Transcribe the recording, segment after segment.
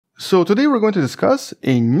So today we're going to discuss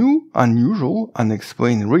a new, unusual,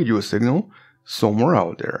 unexplained radio signal somewhere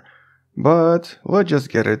out there. But let's just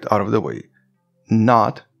get it out of the way.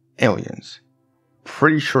 Not aliens.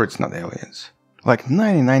 Pretty sure it's not aliens. Like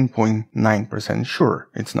 99.9% sure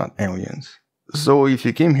it's not aliens. So if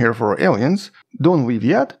you came here for aliens, don't leave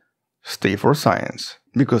yet, stay for science.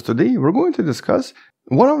 Because today we're going to discuss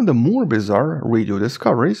one of the more bizarre radio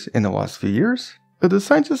discoveries in the last few years that the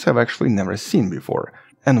scientists have actually never seen before.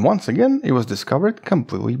 And once again, it was discovered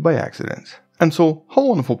completely by accident. And so, hello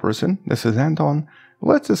wonderful person, this is Anton.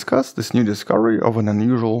 Let's discuss this new discovery of an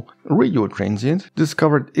unusual radio transient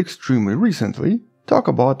discovered extremely recently, talk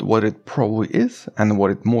about what it probably is and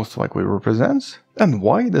what it most likely represents, and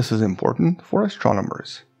why this is important for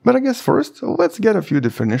astronomers. But I guess first, let's get a few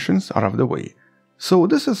definitions out of the way. So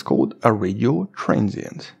this is called a radio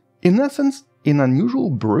transient. In essence, an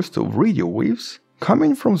unusual burst of radio waves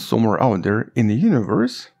coming from somewhere out there in the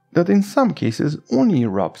universe that in some cases only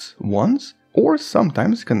erupts once or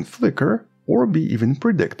sometimes can flicker or be even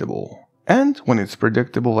predictable. And when it's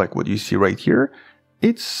predictable like what you see right here,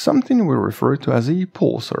 it's something we refer to as a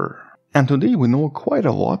pulsar. And today we know quite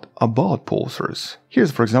a lot about pulsars.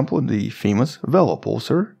 Here's for example the famous Vela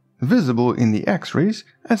pulsar, visible in the X-rays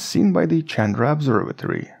as seen by the Chandra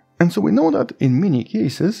Observatory. And so we know that in many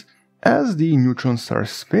cases, as the neutron stars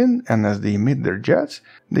spin and as they emit their jets,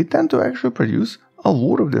 they tend to actually produce a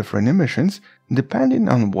lot of different emissions depending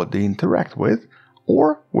on what they interact with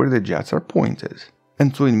or where the jets are pointed.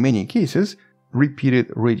 And so in many cases,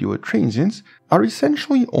 repeated radio transients are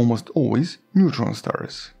essentially almost always neutron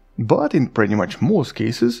stars. But in pretty much most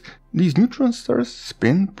cases, these neutron stars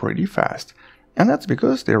spin pretty fast. And that's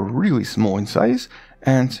because they're really small in size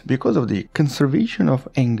and because of the conservation of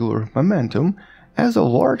angular momentum. As a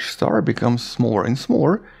large star becomes smaller and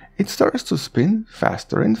smaller, it starts to spin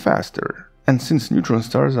faster and faster. And since neutron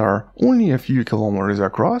stars are only a few kilometers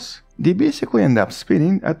across, they basically end up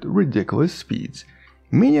spinning at ridiculous speeds.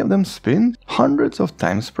 Many of them spin hundreds of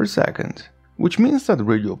times per second, which means that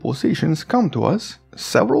radio pulsations come to us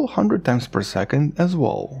several hundred times per second as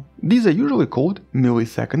well. These are usually called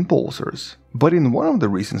millisecond pulsars. But in one of the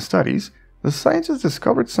recent studies, the scientists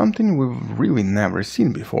discovered something we've really never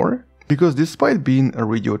seen before. Because despite being a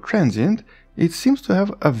radio transient, it seems to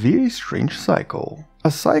have a very strange cycle.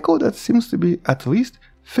 A cycle that seems to be at least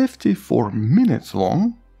 54 minutes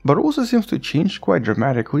long, but also seems to change quite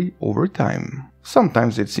dramatically over time.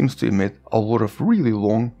 Sometimes it seems to emit a lot of really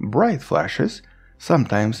long, bright flashes,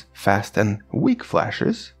 sometimes fast and weak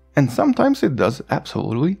flashes, and sometimes it does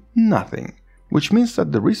absolutely nothing. Which means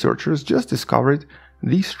that the researchers just discovered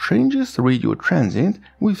the strangest radio transient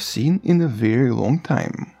we've seen in a very long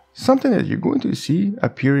time. Something that you're going to see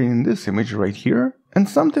appearing in this image right here, and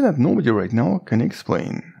something that nobody right now can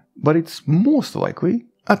explain. But it's most likely,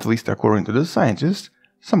 at least according to the scientists,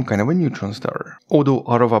 some kind of a neutron star. Although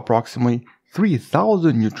out of approximately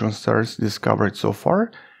 3,000 neutron stars discovered so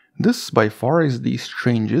far, this by far is the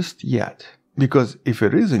strangest yet. Because if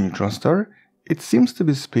it is a neutron star, it seems to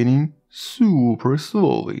be spinning super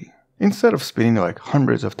slowly. Instead of spinning like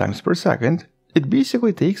hundreds of times per second, it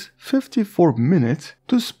basically takes 54 minutes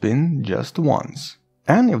to spin just once.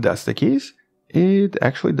 And if that's the case, it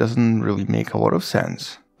actually doesn't really make a lot of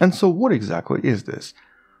sense. And so what exactly is this?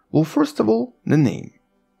 Well, first of all, the name.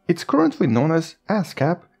 It's currently known as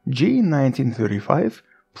ASCAP J1935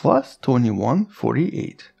 plus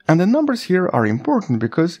 2148. And the numbers here are important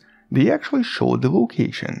because they actually show the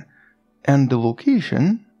location. And the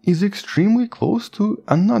location is extremely close to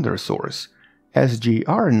another source, SGR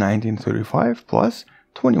 1935 plus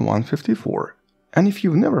 2154. And if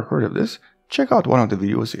you've never heard of this, check out one of the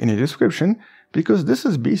videos in the description because this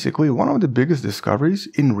is basically one of the biggest discoveries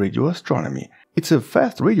in radio astronomy. It's a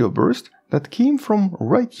fast radio burst that came from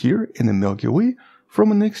right here in the Milky Way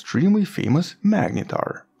from an extremely famous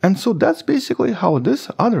magnetar. And so that's basically how this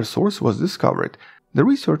other source was discovered. The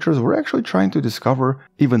researchers were actually trying to discover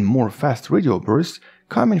even more fast radio bursts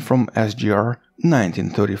coming from SGR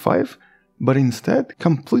 1935, but instead,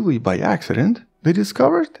 completely by accident, they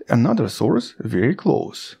discovered another source very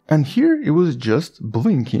close. And here it was just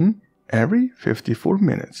blinking every 54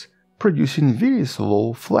 minutes, producing very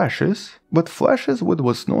slow flashes, but flashes with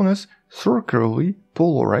what's known as circularly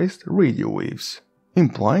polarized radio waves,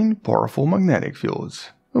 implying powerful magnetic fields,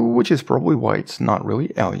 which is probably why it's not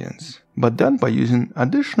really aliens. But then by using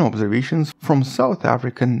additional observations from South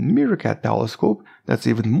African Meerkat telescope that's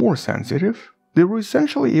even more sensitive, they were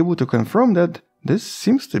essentially able to confirm that this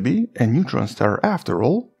seems to be a neutron star after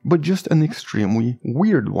all, but just an extremely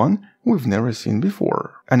weird one we've never seen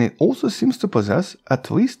before. And it also seems to possess at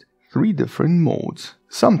least 3 different modes,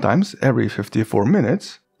 sometimes every 54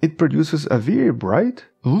 minutes, it produces a very bright,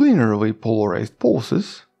 linearly polarized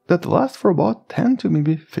pulses that last for about 10 to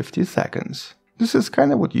maybe 50 seconds. This is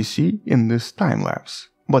kind of what you see in this time lapse.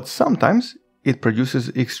 But sometimes it produces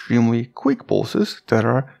extremely quick pulses that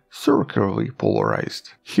are circularly polarized,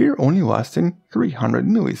 here only lasting 300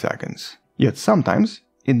 milliseconds. Yet sometimes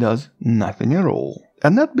it does nothing at all.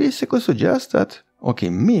 And that basically suggests that, okay,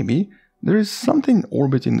 maybe there is something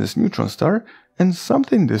orbiting this neutron star and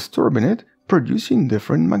something disturbing it, producing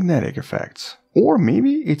different magnetic effects. Or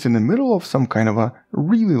maybe it's in the middle of some kind of a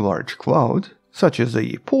really large cloud, such as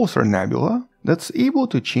a pulsar nebula, that's able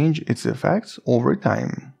to change its effects over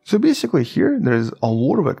time. So basically here there is a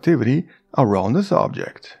lot of activity around this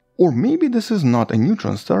object. Or maybe this is not a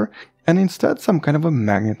neutron star and instead some kind of a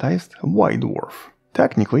magnetized white dwarf.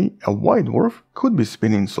 Technically, a white dwarf could be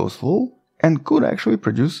spinning so slow and could actually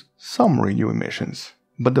produce some radio emissions.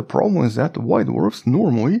 But the problem is that white dwarfs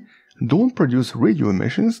normally don't produce radio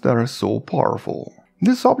emissions that are so powerful.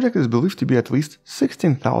 This object is believed to be at least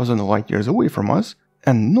 16,000 light-years away from us,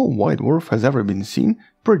 and no white dwarf has ever been seen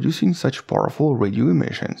producing such powerful radio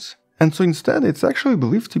emissions. And so instead it's actually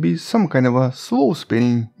believed to be some kind of a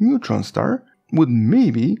slow-spinning neutron star with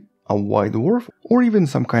maybe a white dwarf or even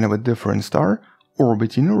some kind of a different star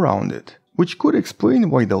orbiting around it, which could explain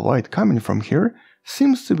why the light coming from here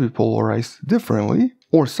seems to be polarized differently,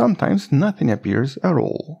 or sometimes nothing appears at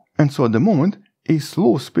all. And so at the moment, a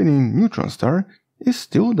slow-spinning neutron star is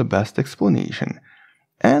still the best explanation.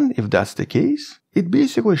 And if that's the case, it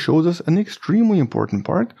basically shows us an extremely important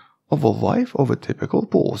part of the life of a typical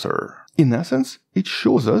pulsar. In essence, it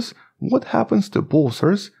shows us what happens to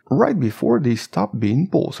pulsars right before they stop being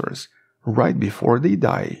pulsars, right before they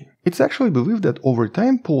die. It's actually believed that over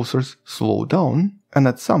time pulsars slow down, and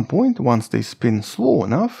at some point, once they spin slow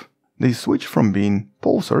enough, they switch from being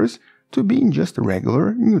pulsars to being just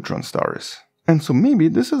regular neutron stars. And so maybe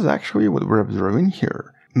this is actually what we're observing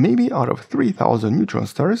here. Maybe out of 3,000 neutron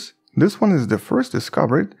stars, this one is the first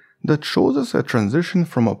discovered that shows us a transition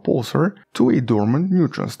from a pulsar to a dormant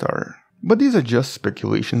neutron star. But these are just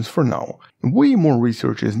speculations for now. Way more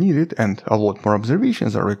research is needed and a lot more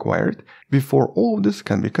observations are required before all of this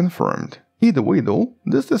can be confirmed. Either way though,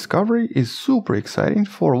 this discovery is super exciting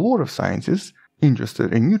for a lot of scientists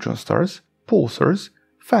interested in neutron stars, pulsars,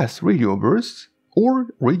 fast radio bursts, or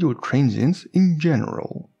radio transients in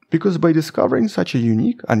general. Because by discovering such a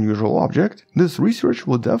unique, unusual object, this research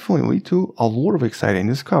will definitely lead to a lot of exciting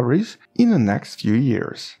discoveries in the next few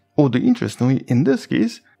years. Although interestingly, in this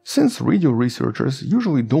case, since radio researchers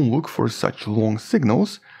usually don't look for such long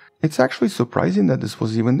signals, it's actually surprising that this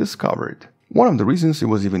was even discovered. One of the reasons it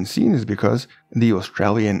was even seen is because the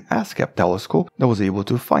Australian ASCAP telescope that was able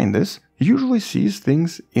to find this usually sees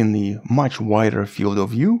things in a much wider field of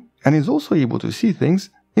view and is also able to see things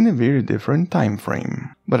in a very different time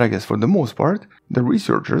frame. But I guess for the most part, the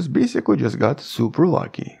researchers basically just got super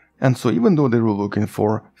lucky. And so even though they were looking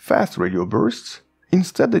for fast radio bursts,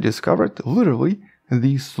 instead they discovered literally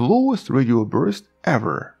the slowest radio burst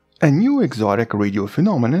ever. A new exotic radio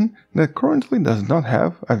phenomenon that currently does not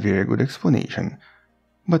have a very good explanation.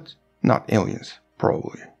 But not aliens,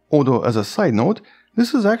 probably. Although as a side note,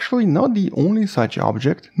 this is actually not the only such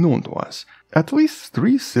object known to us. At least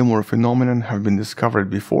 3 similar phenomena have been discovered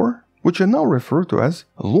before, which are now referred to as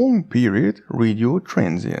long-period radio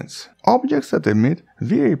transients. Objects that emit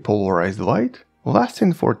very polarized light,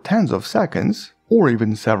 lasting for tens of seconds, or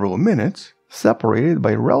even several minutes, separated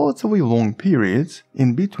by relatively long periods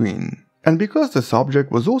in between. And because this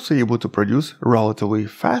object was also able to produce relatively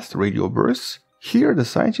fast radio bursts, here the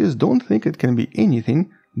scientists don't think it can be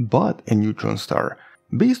anything but a neutron star.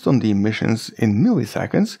 Based on the emissions in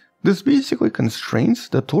milliseconds, this basically constrains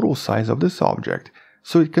the total size of this object,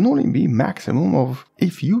 so it can only be maximum of a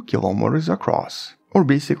few kilometers across. Or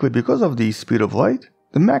basically because of the speed of light,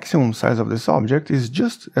 the maximum size of this object is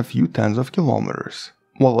just a few tens of kilometers.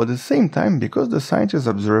 While at the same time, because the scientists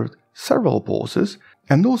observed several pulses,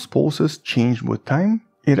 and those pulses changed with time,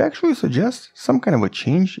 it actually suggests some kind of a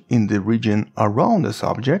change in the region around this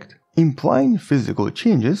object, implying physical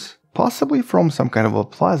changes, possibly from some kind of a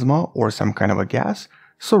plasma or some kind of a gas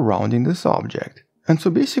surrounding this object. And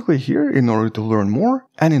so basically here, in order to learn more,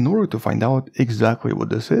 and in order to find out exactly what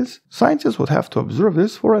this is, scientists would have to observe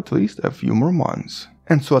this for at least a few more months.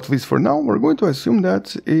 And so at least for now, we're going to assume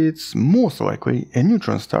that it's most likely a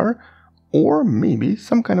neutron star, or maybe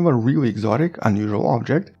some kind of a really exotic, unusual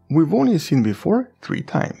object we've only seen before 3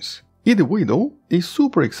 times. Either way though, a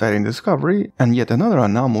super exciting discovery and yet another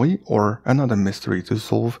anomaly or another mystery to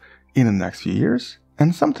solve in the next few years,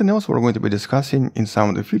 and something else we're going to be discussing in some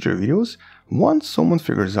of the future videos once someone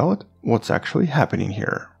figures out what's actually happening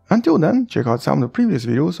here. Until then, check out some of the previous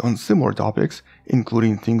videos on similar topics,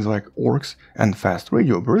 including things like orcs and fast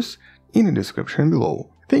radio bursts, in the description below.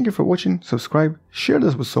 Thank you for watching, subscribe, share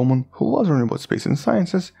this with someone who loves learning about space and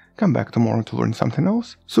sciences, come back tomorrow to learn something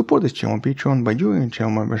else, support this channel on Patreon by joining a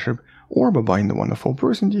channel membership or by buying the Wonderful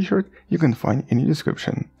Person t-shirt you can find in the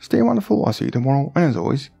description. Stay wonderful, I'll see you tomorrow, and as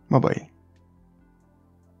always, bye bye.